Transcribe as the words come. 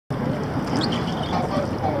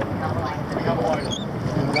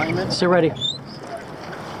alignment. Stay ready.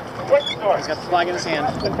 He's got the flag in his hand.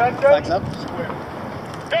 Flag's up.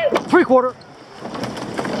 3/4.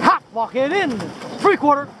 Hop, lock it in.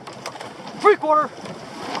 3/4. 3/4.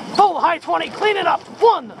 Full high 20, clean it up.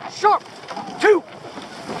 1, sharp. 2,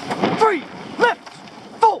 3, lift.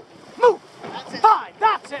 Full, move. 5,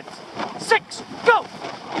 that's it. 6, go.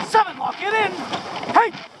 7, lock it in.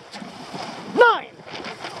 8, 9,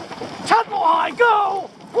 10 more high, go.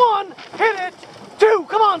 1, hit it. 2,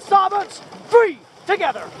 come on, starboards. 3,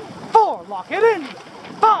 together. 4, lock it in.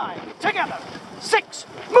 5, together. 6,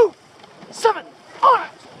 move. 7, on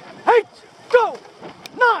it. 8, go.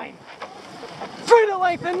 9, 3 to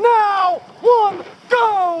lengthen now. 1,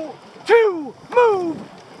 go. 2, move.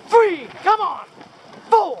 3, come on.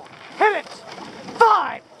 4, hit it.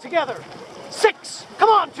 5, together. 6, come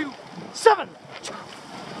on, 2, 7,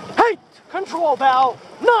 8, control bow.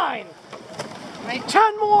 9,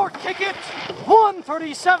 10 more, kick it.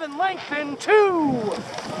 137, lengthen. 2,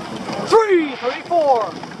 3,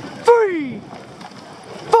 34, 3,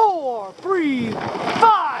 4, breathe.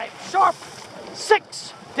 5, sharp.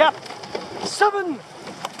 6, depth. 7,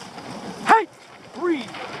 8,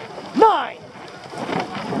 breathe. 9,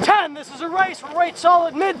 10, this is a race. We're right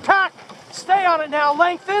solid mid-pack. Stay on it now,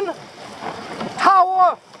 lengthen.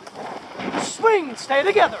 Power. Swing, stay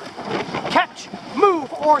together. Catch,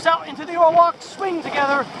 move, oars out into the oar lock, swing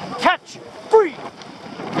together. Catch, breathe.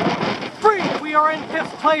 Breathe, we are in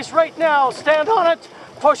 5th place right now. Stand on it,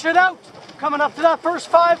 push it out. Coming up to that first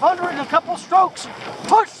 500 in a couple strokes.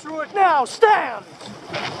 Push through it now, stand.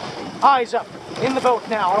 Eyes up, in the boat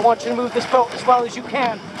now. I want you to move this boat as well as you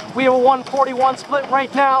can. We have a 141 split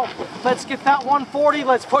right now. Let's get that 140,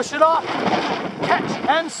 let's push it off. Catch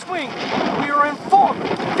and swing. We are in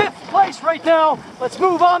 5th place right now. Let's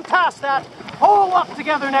move on past that. All up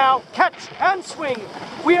together now. Catch and swing.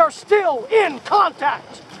 We are still in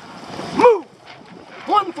contact. Move.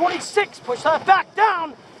 146, push that back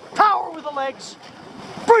down. Power with the legs.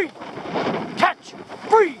 Breathe. Catch.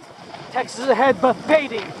 Breathe. Texas ahead, but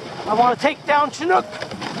baiting. I want to take down Chinook.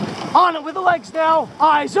 On it with the legs now.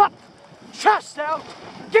 Eyes up. Chest out.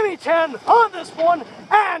 Give me 10 on this one.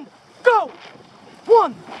 And go.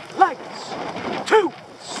 1, legs. 2,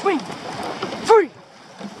 swing. 3,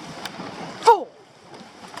 4,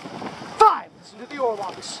 5, listen to the oar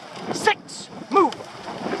locks. 6, move.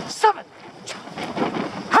 7,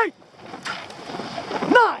 8,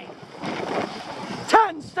 9,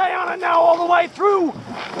 10, stay on it now all the way through.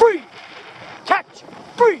 Breathe. Catch.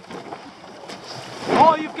 Breathe.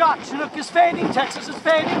 All you've got. Chinook is fading. Texas is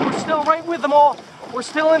fading. We're still right with them all. We're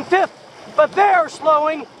still in 5th. But they're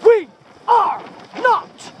slowing. We are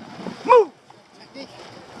not. Move.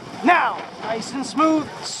 Now, nice and smooth.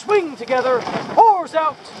 Swing together. Oars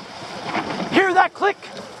out. Hear that click?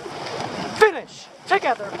 Finish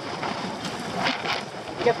together.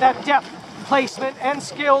 Get that depth, placement, and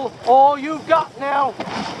skill. All you've got now.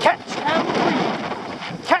 Catch and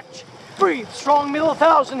breathe. Catch. Breathe. Strong middle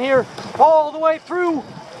 1,000 here. All the way through.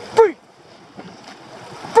 Breathe.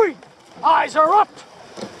 Breathe. Eyes are up.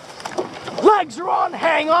 Legs are on.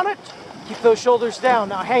 Hang on it. Keep those shoulders down.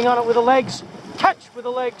 Now hang on it with the legs. Catch with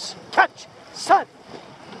the legs. Catch. Sun.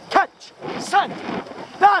 Catch. Sun.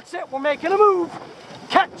 That's it. We're making a move.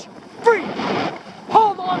 Catch. Breathe.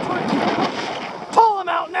 Hold on to it. Pull them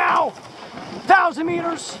out now. 1,000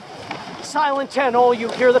 meters. Silent 10. All you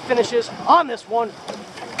hear the finishes on this one.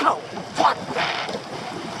 Go. 1,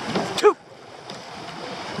 2,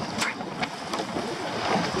 3,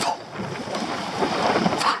 4,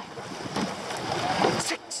 5,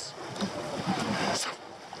 6, 7,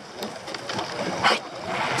 8,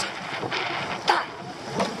 9,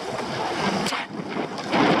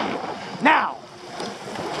 10. Now,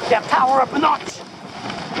 get power up a notch.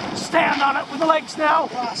 Stand on it with the legs now.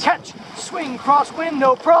 Catch, swing, crosswind,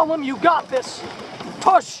 no problem. You got this.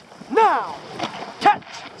 Push now. Catch,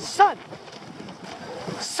 sun.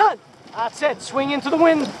 Sun. That's it. Swing into the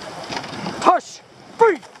wind. Push.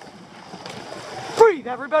 Breathe. Breathe.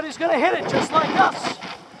 Everybody's going to hit it just like us.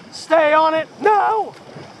 Stay on it now.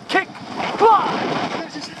 Kick.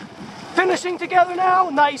 Glide. Finishing together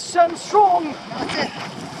now. Nice and strong. That's it.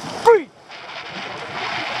 Breathe.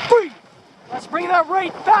 Breathe. Let's bring that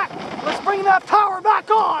rate back. Let's bring that power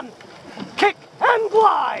back on. Kick and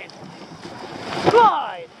glide.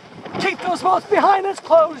 Glide. Keep those boats behind us.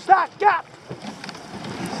 Close that gap.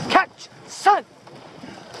 Catch. Sun.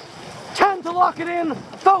 10 to lock it in.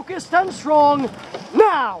 Focused and strong.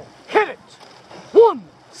 Now. Hit it. 1.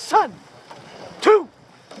 Sun. 2.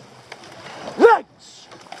 Legs.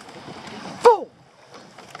 4.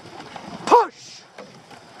 Push.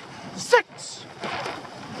 6.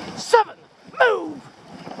 7. Move.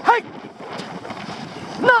 8.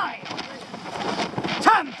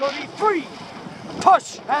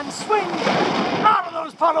 and swing out of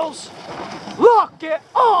those puddles. Lock it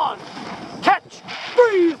on. Catch,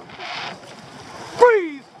 breathe,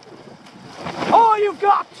 breathe. All you've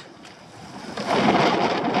got.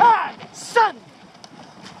 And send.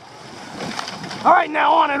 All right,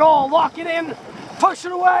 now on it all. Lock it in. Push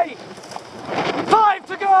it away. 5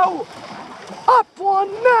 to go. Up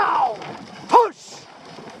one now. Push.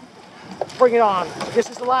 Bring it on. This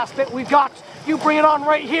is the last bit we've got. You bring it on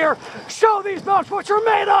right here. Show these mounts what you're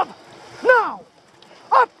made of. Now.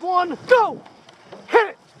 Up one. Go. Hit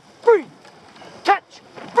it. Breathe. Catch.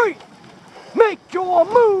 Breathe. Make your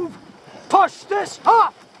move. Push this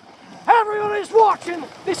up. Everyone is watching.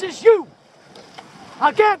 This is you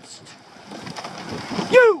against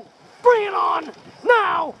you. Bring it on.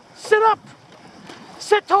 Now. Sit up.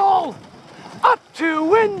 Sit tall. Up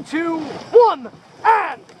 2, into 1,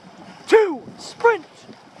 and 2. Sprint.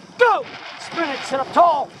 Go. Sprint it. Sit up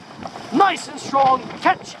tall. Nice and strong.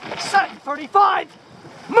 Catch. Set. 35.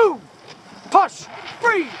 Move. Push.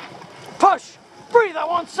 Breathe. Push. Breathe. I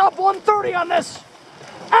want sub 130 on this.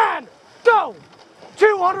 And go.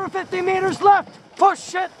 250 meters left.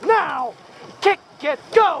 Push it now. Kick it.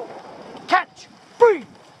 Go. Catch. Breathe.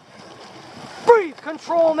 Breathe.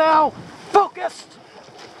 Control now. Focused.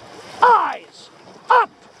 Eyes up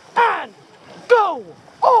and go.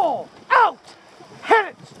 All out. Hit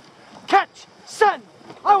it. Catch. Send.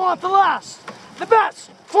 I want the last. The best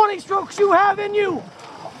 20 strokes you have in you.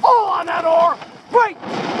 All on that oar. Right.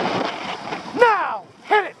 Now.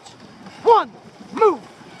 Hit it. 1. Move.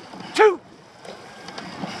 2.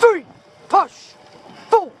 3. Push.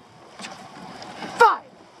 4. 5.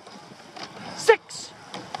 6.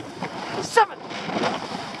 7.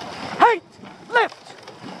 8. Lift.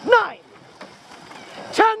 9.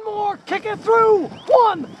 10 more. Kick it through.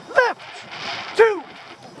 1. Lift. 2.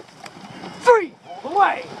 3.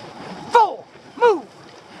 Away. 4. Move.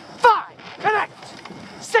 5.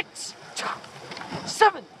 Connect. 6.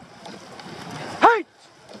 7. 8.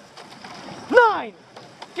 9.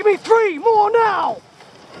 Give me 3 more now.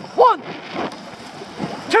 1.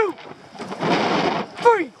 2.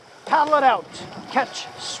 3. Paddle it out. Catch.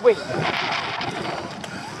 Swing.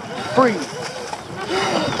 Breathe.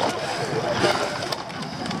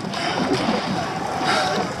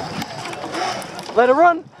 Let it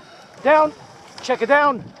run. Down. Check it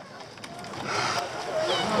down.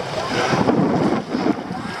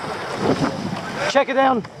 Check it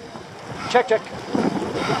down. Check, check.